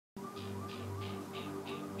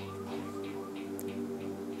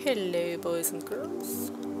Hello boys and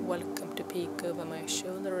girls, welcome to peek over my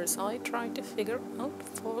shoulder as I try to figure out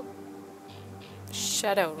for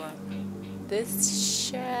Shadowrun.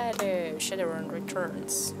 Shadowrun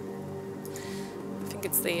Returns. I think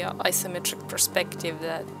it's the isometric perspective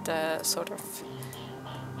that sort of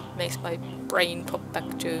makes my brain pop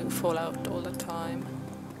back to Fallout all the time.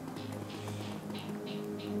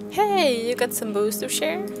 Hey, you got some booze to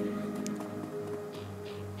share?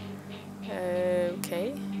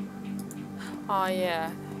 Okay. Ah,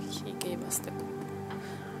 yeah, he gave us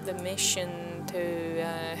the mission to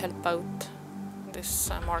help out this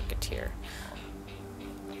market here.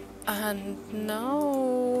 And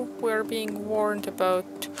now we're being warned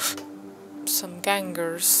about some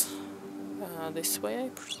gangers this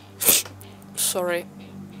way. Sorry,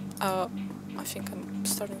 I think I'm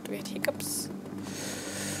starting to get hiccups.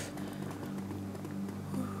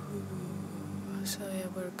 So yeah,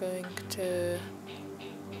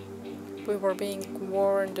 we were being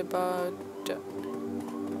warned about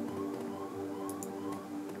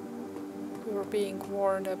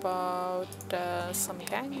some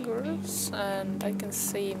gangers, and I can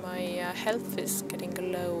see my health is getting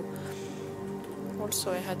low.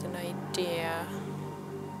 Also, I had an idea.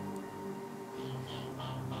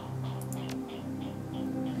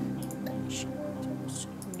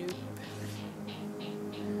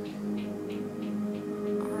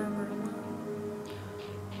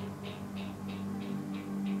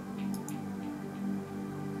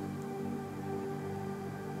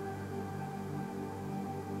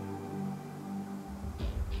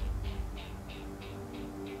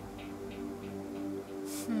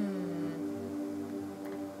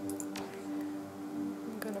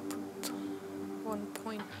 I'm gonna put 1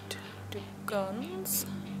 point to guns.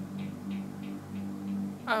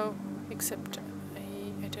 Oh, except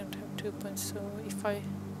I don't have 2 points, so if I...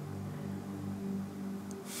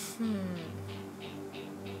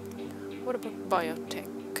 What about biotech?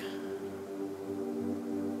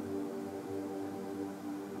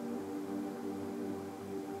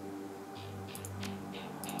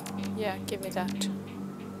 Yeah, give me that.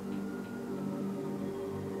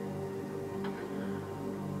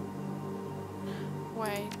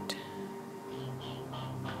 Wait.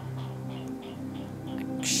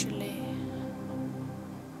 Actually...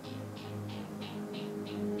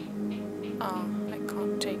 Ah, I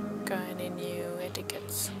can't take any new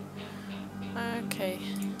etiquettes. Okay.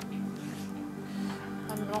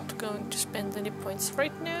 I'm not going to spend any points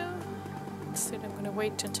right now. Instead I'm gonna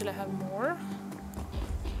wait until I have more.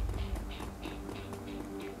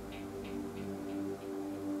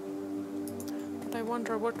 I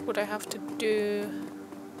wonder what would I have to do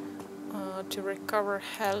to recover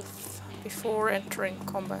health before entering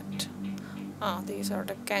combat. Ah, these are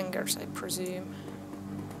the gangers, I presume.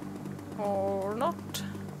 Or not.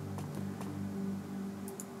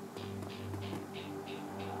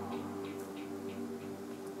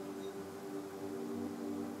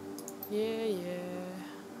 Yeah.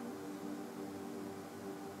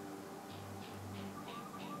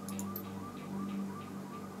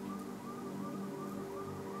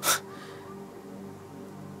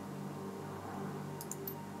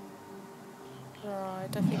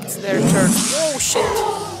 Right, I think it's their turn. Oh shit!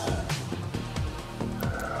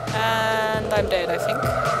 And I'm dead, I think.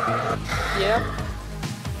 Yep.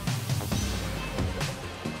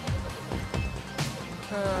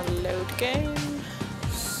 Load game.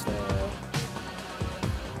 So...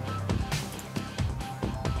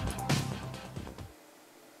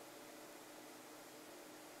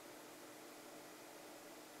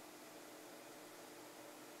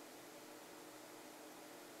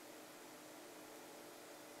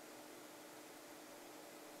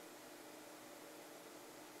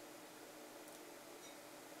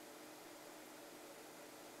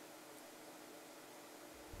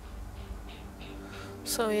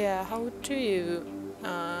 So yeah, how do you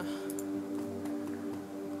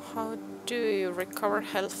recover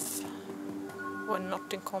health when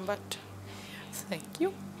not in combat? Thank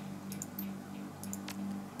you.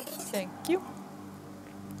 Thank you.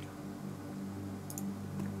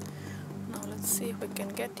 Now let's see if we can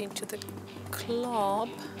get into the club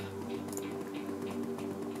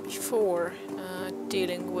before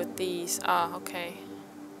dealing with these. Ah, okay.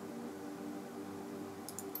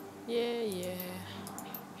 Yeah.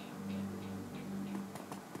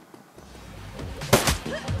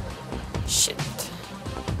 Shit.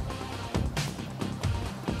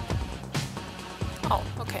 Oh,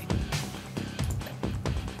 okay.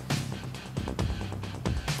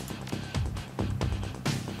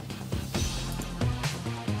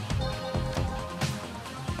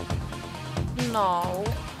 No.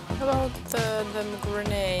 How about them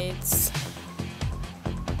grenades?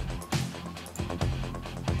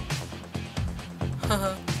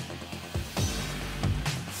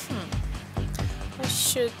 I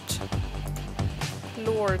should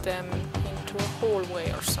lure them into a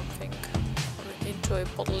hallway or something, or into a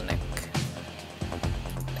bottleneck.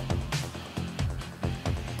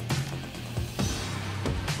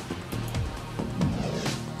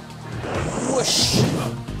 Whoosh!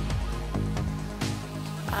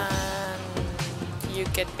 And you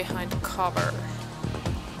get behind cover.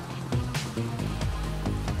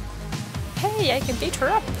 Hey, I can beat her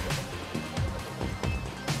up!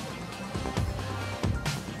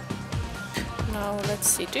 Now let's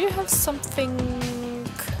see, do you have something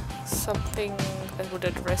that would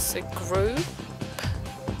address a group?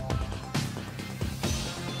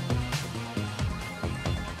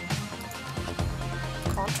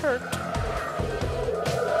 Can't hurt.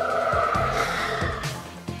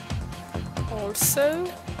 Also,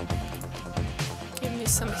 give me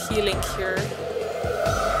some healing here.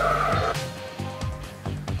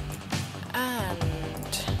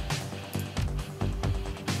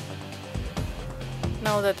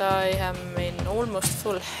 Now that I am in almost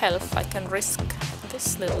full health, I can risk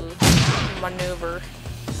this little maneuver.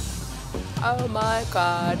 Oh my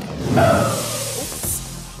god.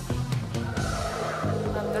 Oops.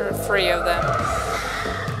 And there are 3 of them.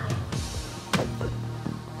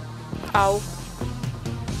 Ow.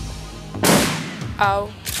 Ow.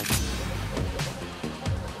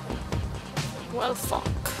 Well, fuck.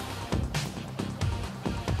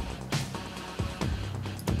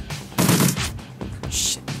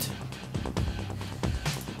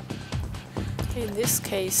 In this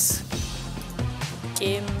case,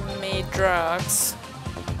 give me drugs.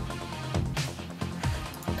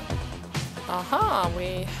 Aha,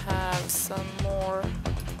 we have some more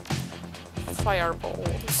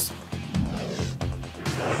fireballs.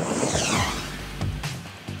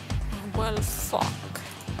 Well, fuck.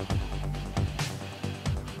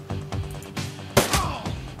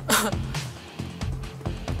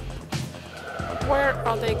 Where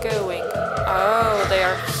are they going? Oh, they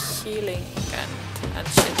are healing and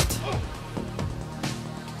shit.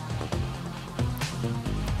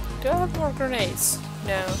 Do I have more grenades?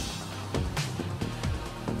 No.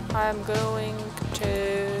 I'm going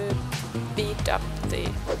to beat up the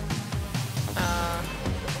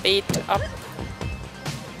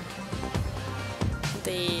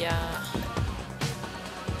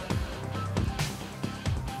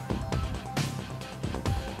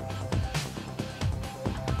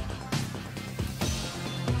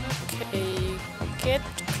okay, get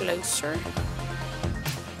closer.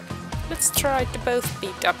 Let's try to both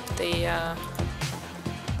beat up the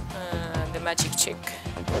magic chick.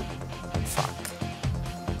 Fuck.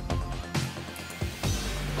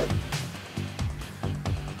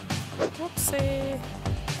 Whoopsie.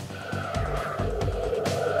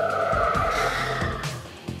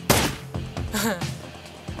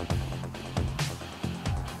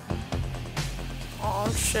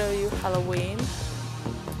 I'll show you Halloween.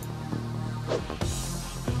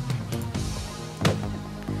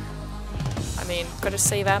 I mean, gotta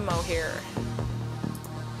save ammo here.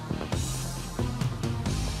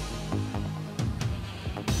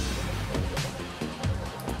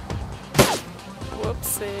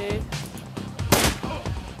 Whoopsie.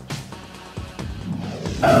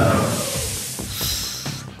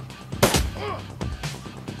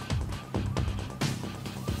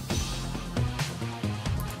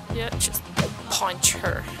 Yeah, just punch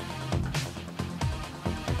her.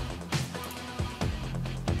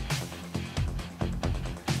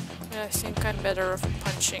 Yeah, I think I'm better off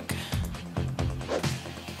punching.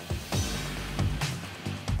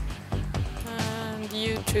 And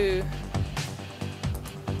you too.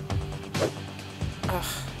 Ugh.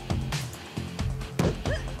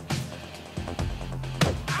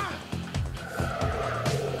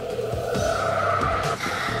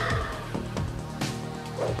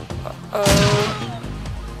 Uh-oh.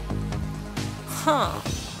 Huh.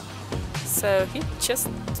 So he just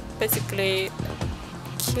basically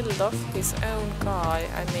killed off his own guy.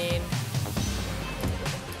 I mean...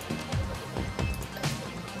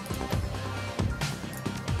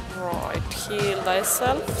 Right, heal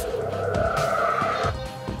thyself.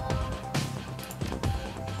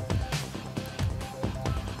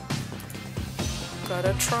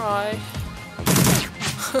 Gotta try.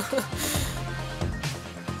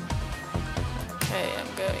 Okay,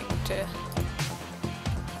 I'm going to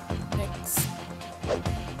next.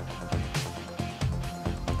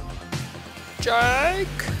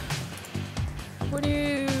 Jake, would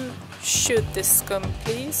you shoot this scum,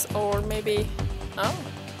 please? Or maybe, oh,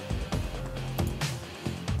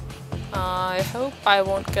 I hope I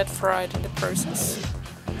won't get fried in the process.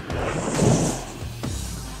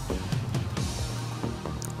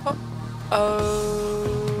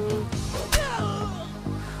 Oh,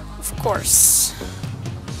 of course.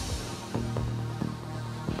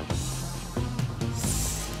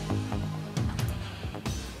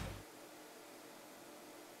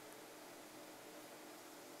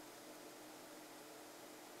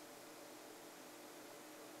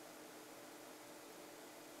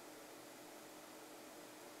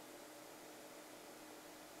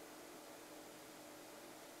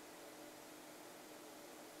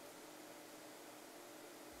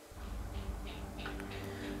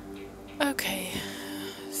 Okay,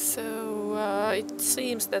 so it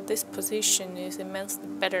seems that this position is immensely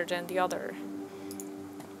better than the other.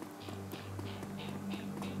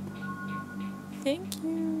 Thank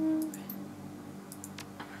you.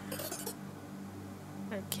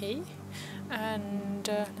 Okay, and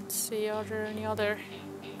let's see, are there any other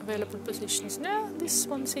available positions? No, this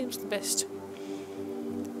one seems the best.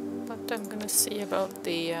 But I'm gonna see about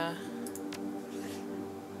the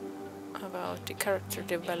character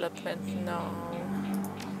development now.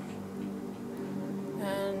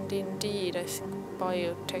 And indeed, I think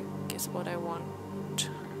biotech is what I want.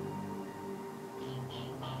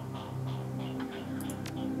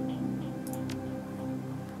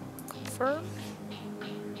 Confirm.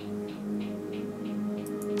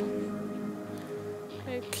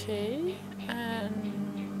 Okay,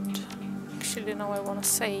 and actually now I want to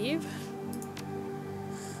save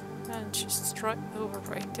and just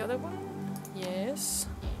overwrite the other one. Yes.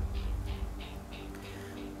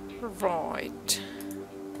 Right.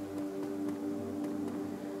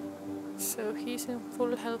 So he's in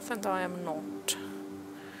full health and I am not.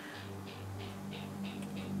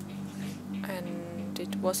 And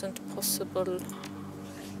it wasn't possible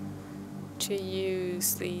to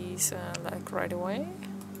use these like right away.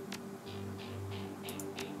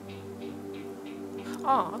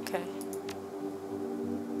 Ah, okay.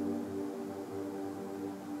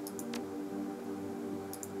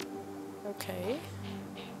 Okay.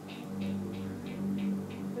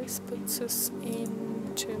 This puts us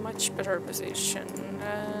into a much better position.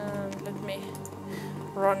 And let me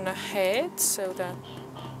run ahead so that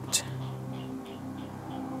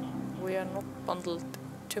we are not bundled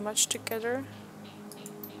too much together.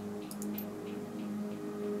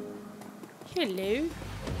 Hello.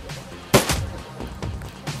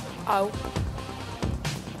 Ow.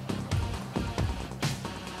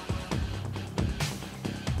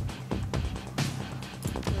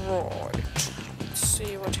 Right. Let's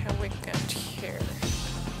see what have we got here.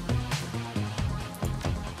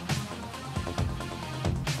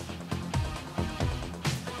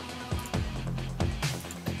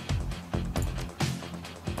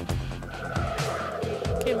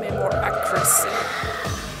 Give me more accuracy.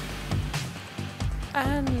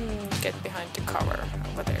 And get behind the cover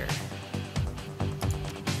over there.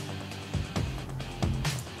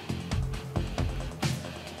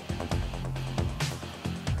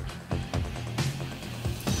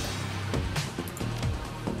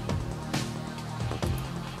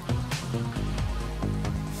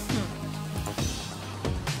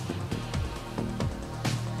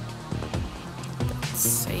 Let's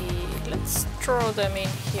see, let's draw them in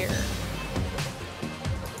here.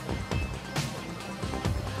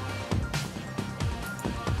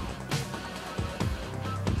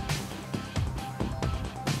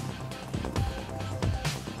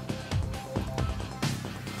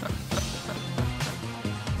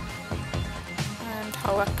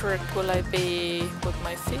 How accurate will I be with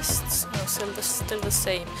my fists? No, still the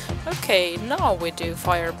same. Okay, now we do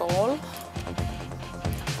fireball.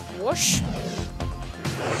 Whoosh.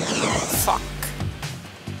 Fuck.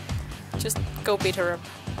 Just go beat her up.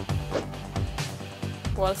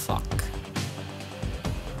 Well, fuck.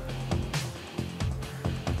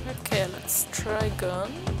 Okay, let's try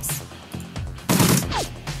guns.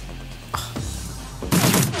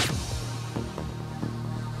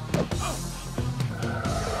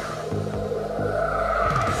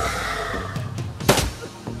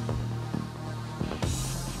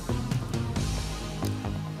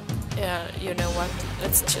 Yeah, you know what?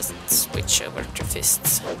 Let's just switch over to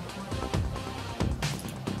fists.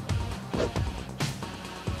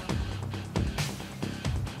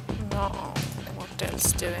 No, what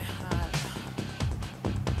else do we have?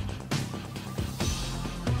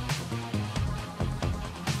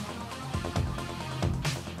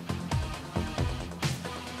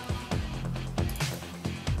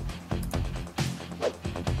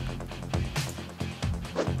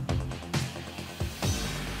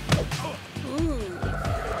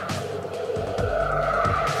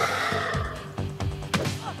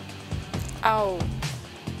 Ow.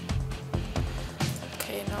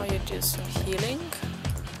 Okay, now you do some healing.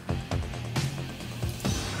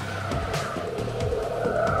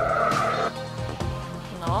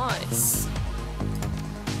 Nice.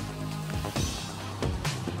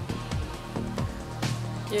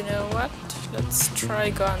 You know what? Let's try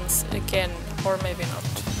guns again, or maybe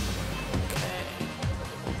not. Okay.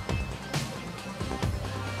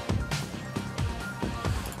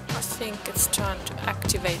 I think it's time to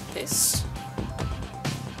activate this.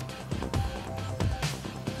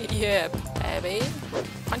 Yeah, baby.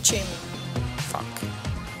 Punch him. Fuck.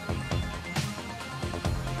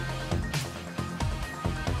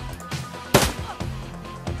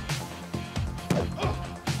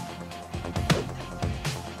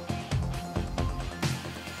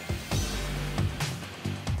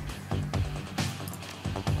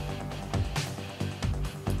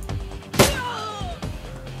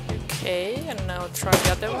 Okay, and now try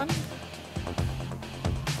the other one.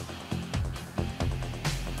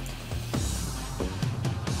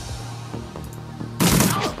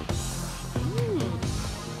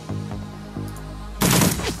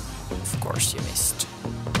 Of course you missed.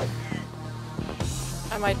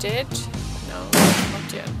 Am I dead? No,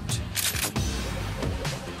 not yet.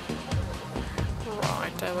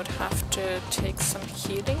 Right, I would have to take some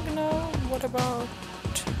healing now. What about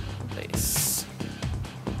this?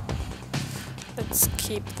 Let's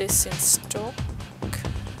keep this in stock.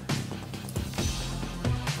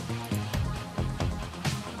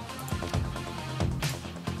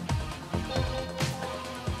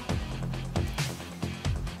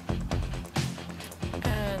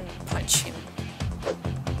 And punch him.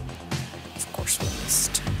 Of course we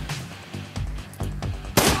missed.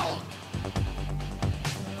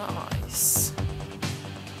 Nice.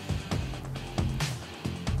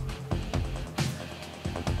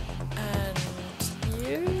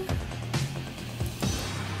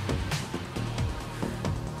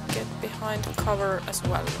 Behind cover as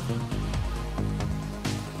well.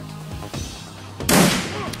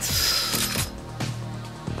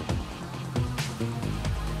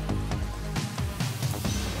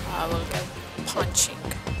 I will get punching.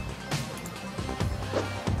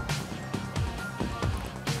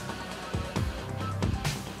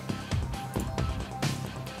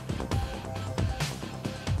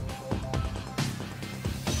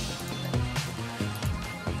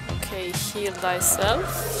 Okay, heal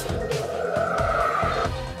thyself.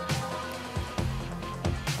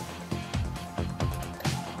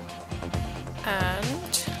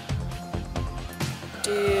 And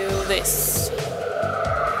do this.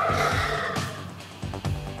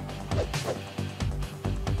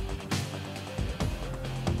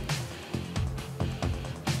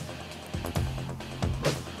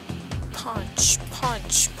 Punch,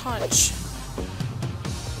 punch, punch.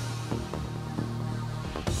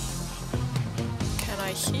 Can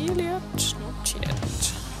I heal yet? Not yet.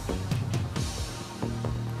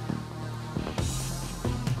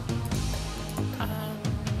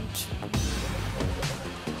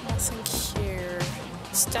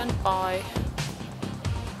 Stand by,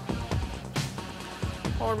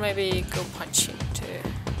 or maybe go punch him too.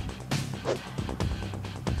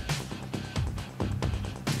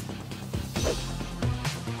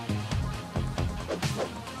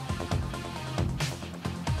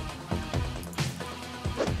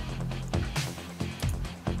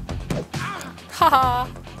 Haha!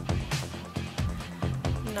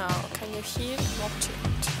 No, can you heal? Not yet.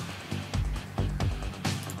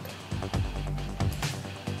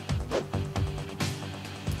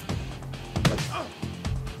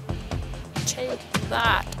 Take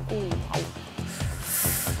that. Ooh, ow.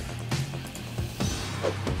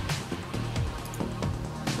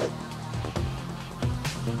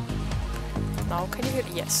 Now can you hear?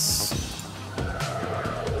 Yes.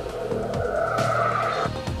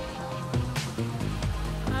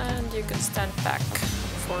 And you can stand back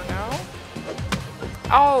for now.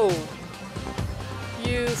 Oh!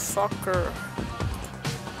 You fucker.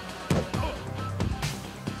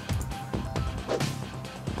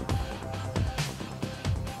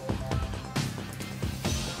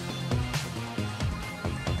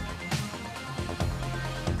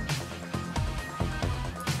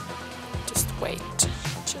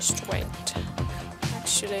 Just wait.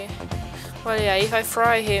 Actually, well, yeah, if I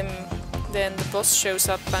fry him, then the boss shows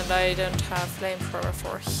up and I don't have flamethrower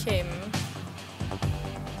for him.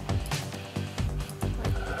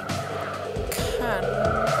 I can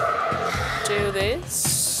do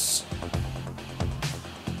this.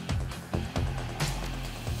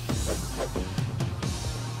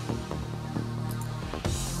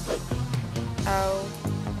 Oh.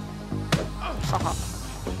 Haha.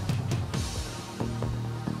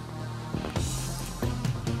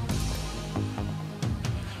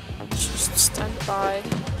 die.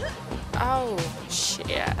 Oh, shit.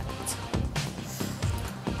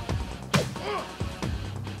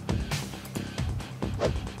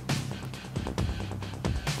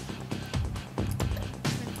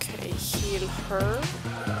 Okay, heal her.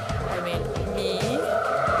 I mean, me.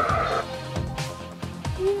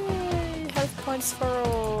 Yay! Health points for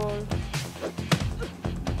all.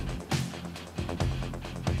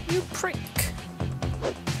 You prick.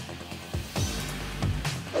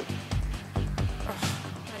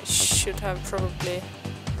 I should have probably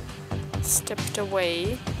stepped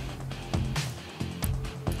away.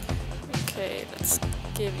 Okay, let's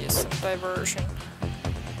give you some diversion.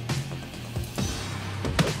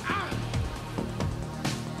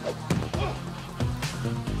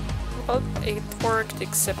 Well, it worked,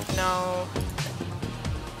 except now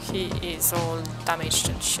he is all damaged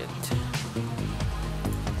and shit.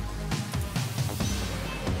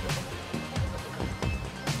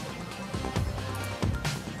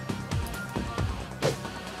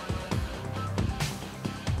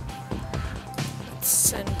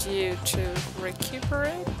 Send you to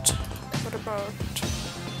recuperate. What about?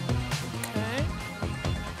 Okay.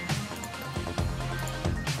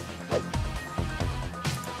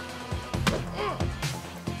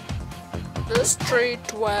 The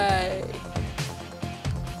straight way.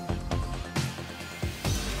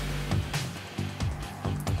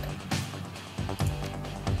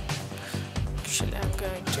 Actually, I'm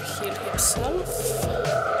going to heal himself.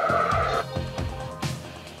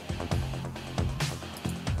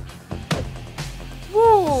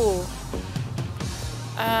 Woo!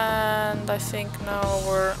 And I think now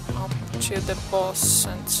we're up to the boss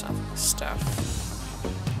and some stuff.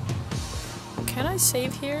 Can I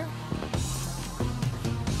save here?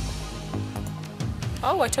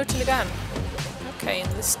 Oh, I totally can. Okay, in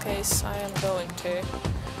this case I am going to.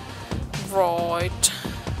 Right.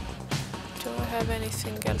 Do I have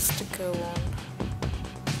anything else to go on?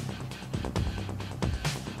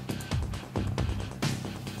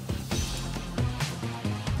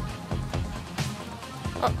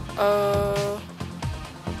 Uh-oh.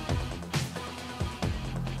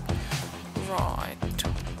 Right.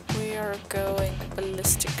 We are going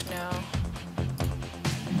ballistic now.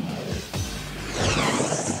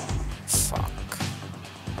 Fuck.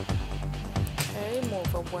 Okay,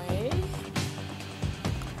 move away.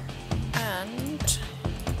 And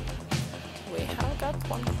we have got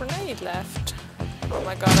one grenade left. Oh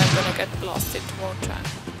my god, I'm gonna get blasted, won't I?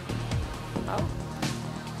 Oh.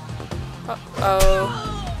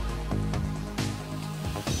 Uh-oh.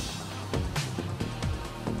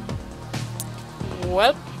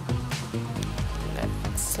 Well,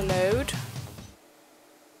 let's load.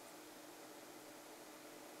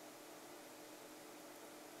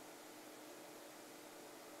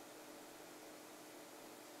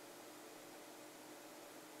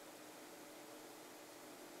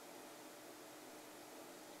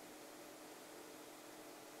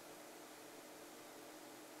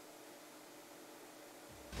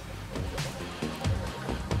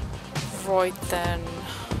 Right then.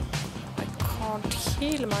 Can't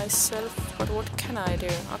heal myself, but what can I do?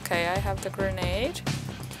 Okay, I have the grenade.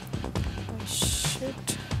 I should...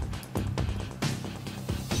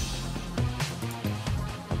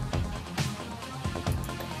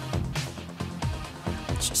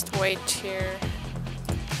 just wait here.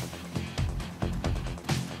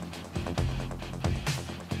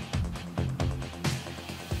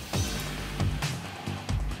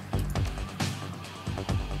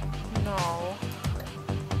 No.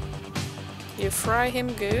 You fry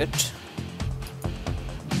him good.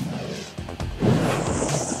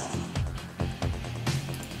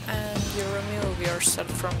 And you remove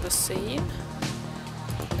yourself from the scene.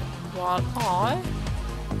 While I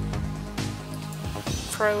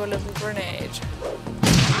throw a little grenade.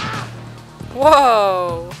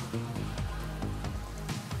 Whoa!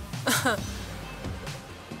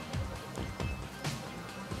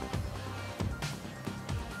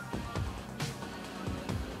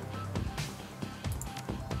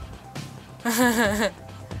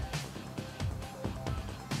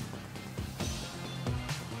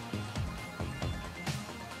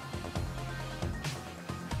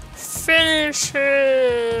 Finishes!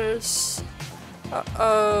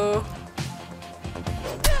 Uh-oh.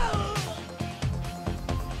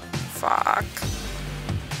 Fuck.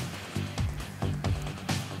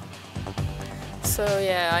 So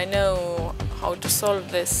yeah, I know how to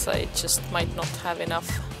solve this. I just might not have enough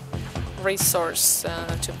resource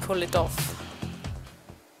to pull it off.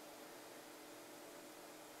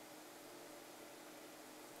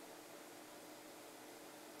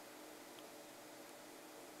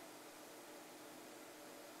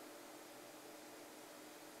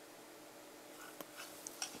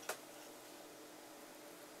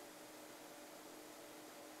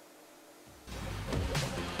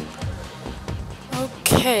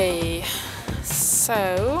 Okay,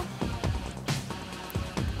 so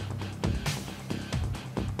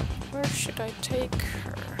where should I take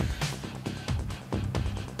her?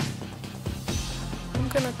 I'm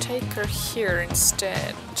gonna take her here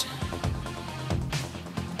instead.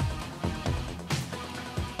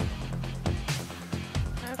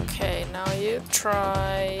 Okay, now you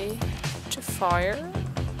try to fire.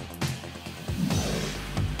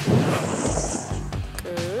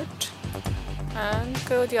 Good. And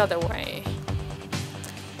go the other way.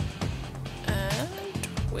 And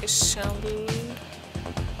we shall...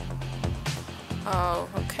 Oh,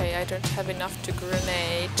 okay, I don't have enough to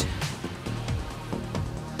grenade.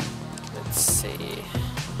 Let's see.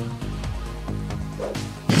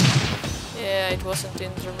 Yeah, it wasn't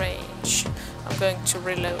in the range. I'm going to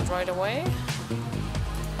reload right away.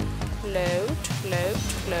 Load, load,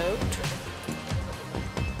 load.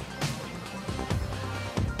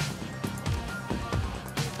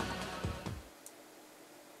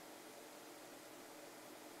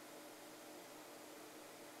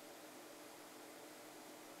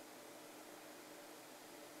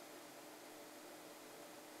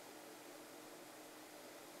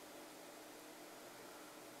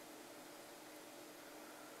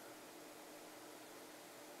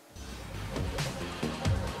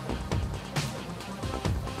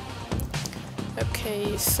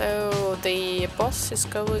 Okay, so the boss is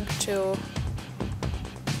going to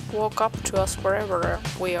walk up to us wherever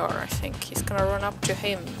we are, I think. He's gonna run up to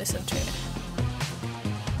him, isn't he?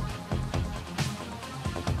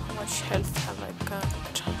 How much health have I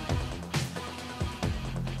got?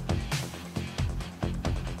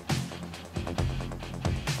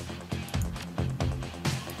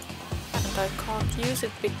 And I can't use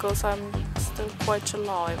it because I'm still quite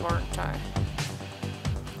alive, aren't I?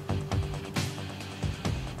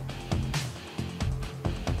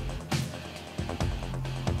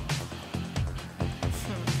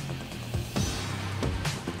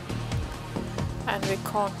 And we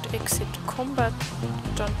can't exit combat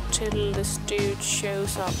until this dude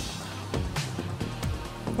shows up.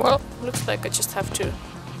 Well, looks like I just have to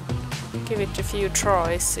give it a few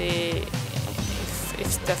tries, see if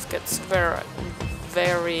stuff gets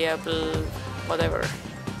variable, whatever.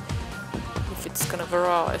 If it's gonna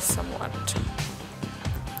vary somewhat.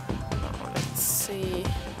 Now, let's see.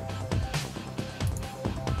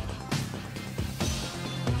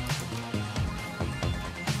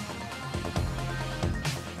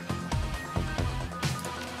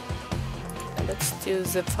 Let's do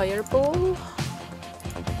the fireball.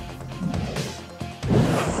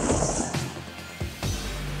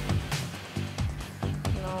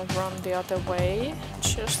 Now run the other way,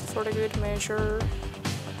 just for the good measure.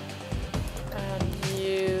 And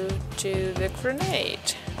you do the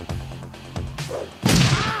grenade.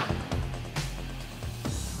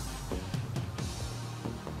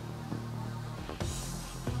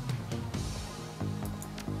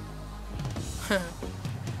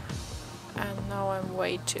 And now I'm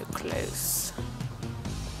way too close.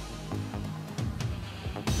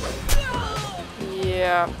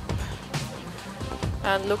 Yep.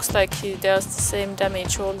 And looks like he does the same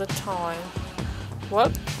damage all the time.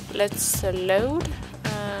 Well, let's load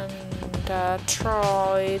and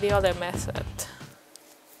try the other method.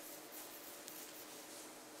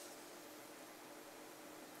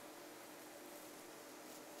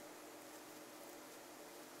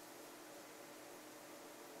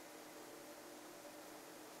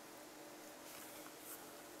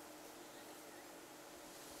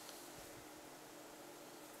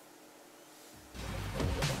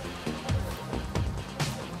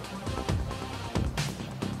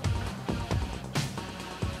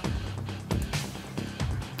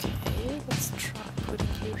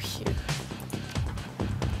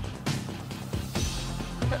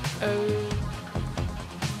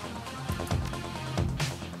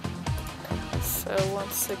 So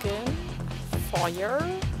once again, fire.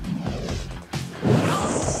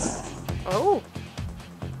 Oh!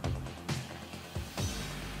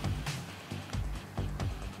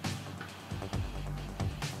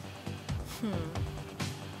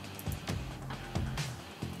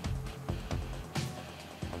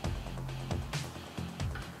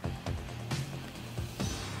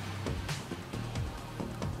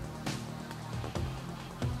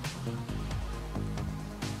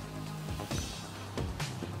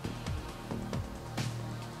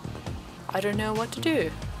 I don't know what to do.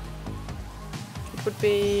 It would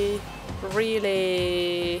be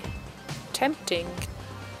really tempting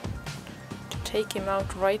to take him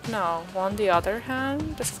out right now. On the other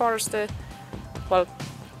hand, as far as the, well,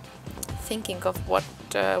 thinking of what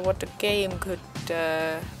the game could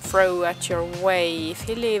throw at your way. If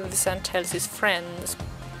he lives and tells his friends,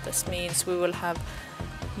 this means we will have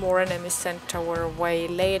more enemies sent our way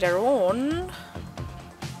later on.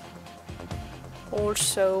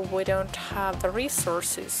 Also, we don't have the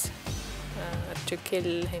resources to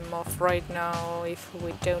kill him off right now if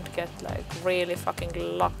we don't get like really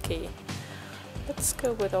fucking lucky. Let's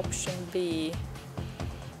go with option B.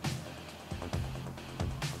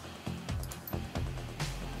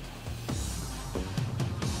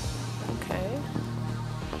 Okay.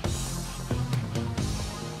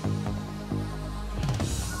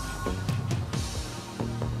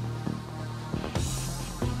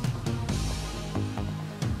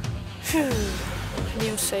 Phew.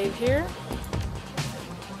 New save here.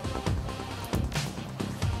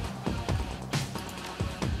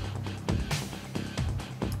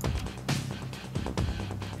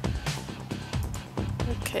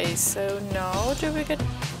 Okay, so now do we get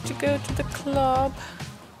to go to the club?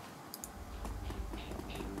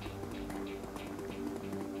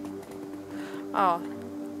 Oh,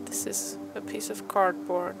 this is a piece of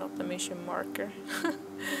cardboard, not the mission marker.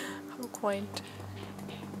 How quaint.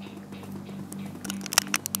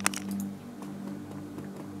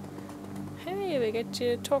 Hey, we get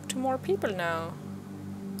to talk to more people now.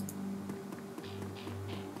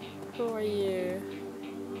 Who are you?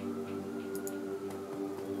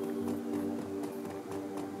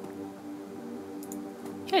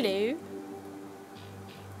 Hello.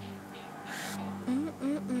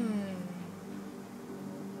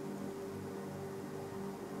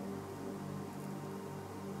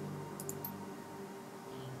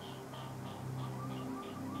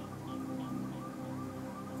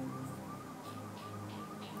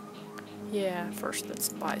 Yeah, first let's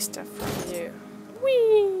buy stuff from you.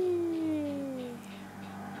 Whee!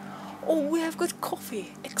 Oh, we have got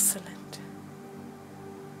coffee. Excellent.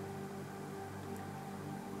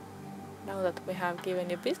 Now that we have given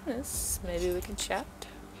you business, maybe we can chat.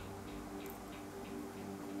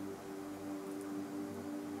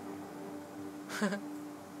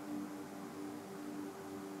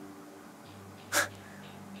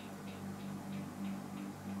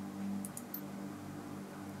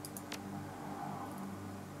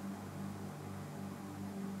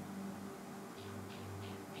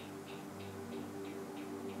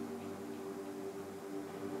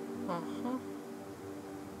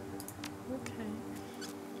 Okay.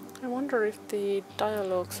 I wonder if the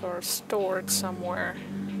dialogues are stored somewhere.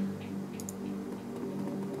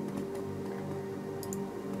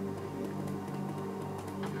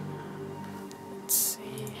 Let's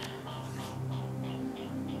see.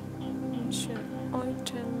 Mention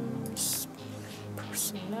items,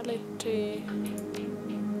 personality,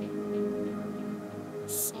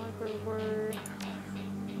 cyberware,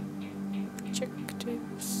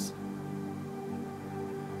 objectives.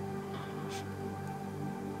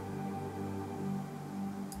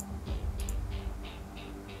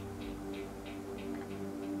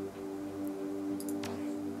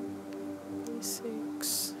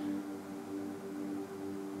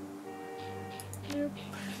 Yep.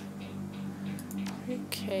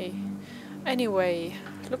 Okay. Anyway,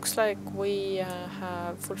 looks like we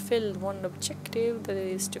have fulfilled one objective, that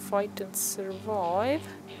is to fight and survive.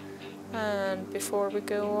 And before we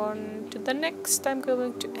go on to the next, I'm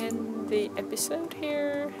going to end the episode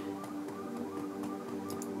here.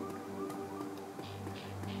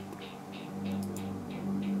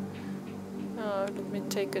 Let me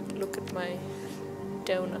take a look at my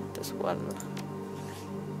donut as well.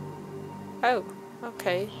 Oh,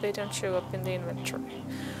 okay, they don't show up in the inventory.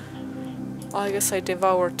 I guess I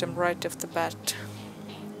devoured them right off the bat.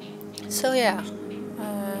 So yeah,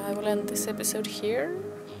 I will end this episode here.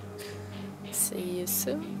 See you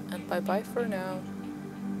soon, and bye bye for now.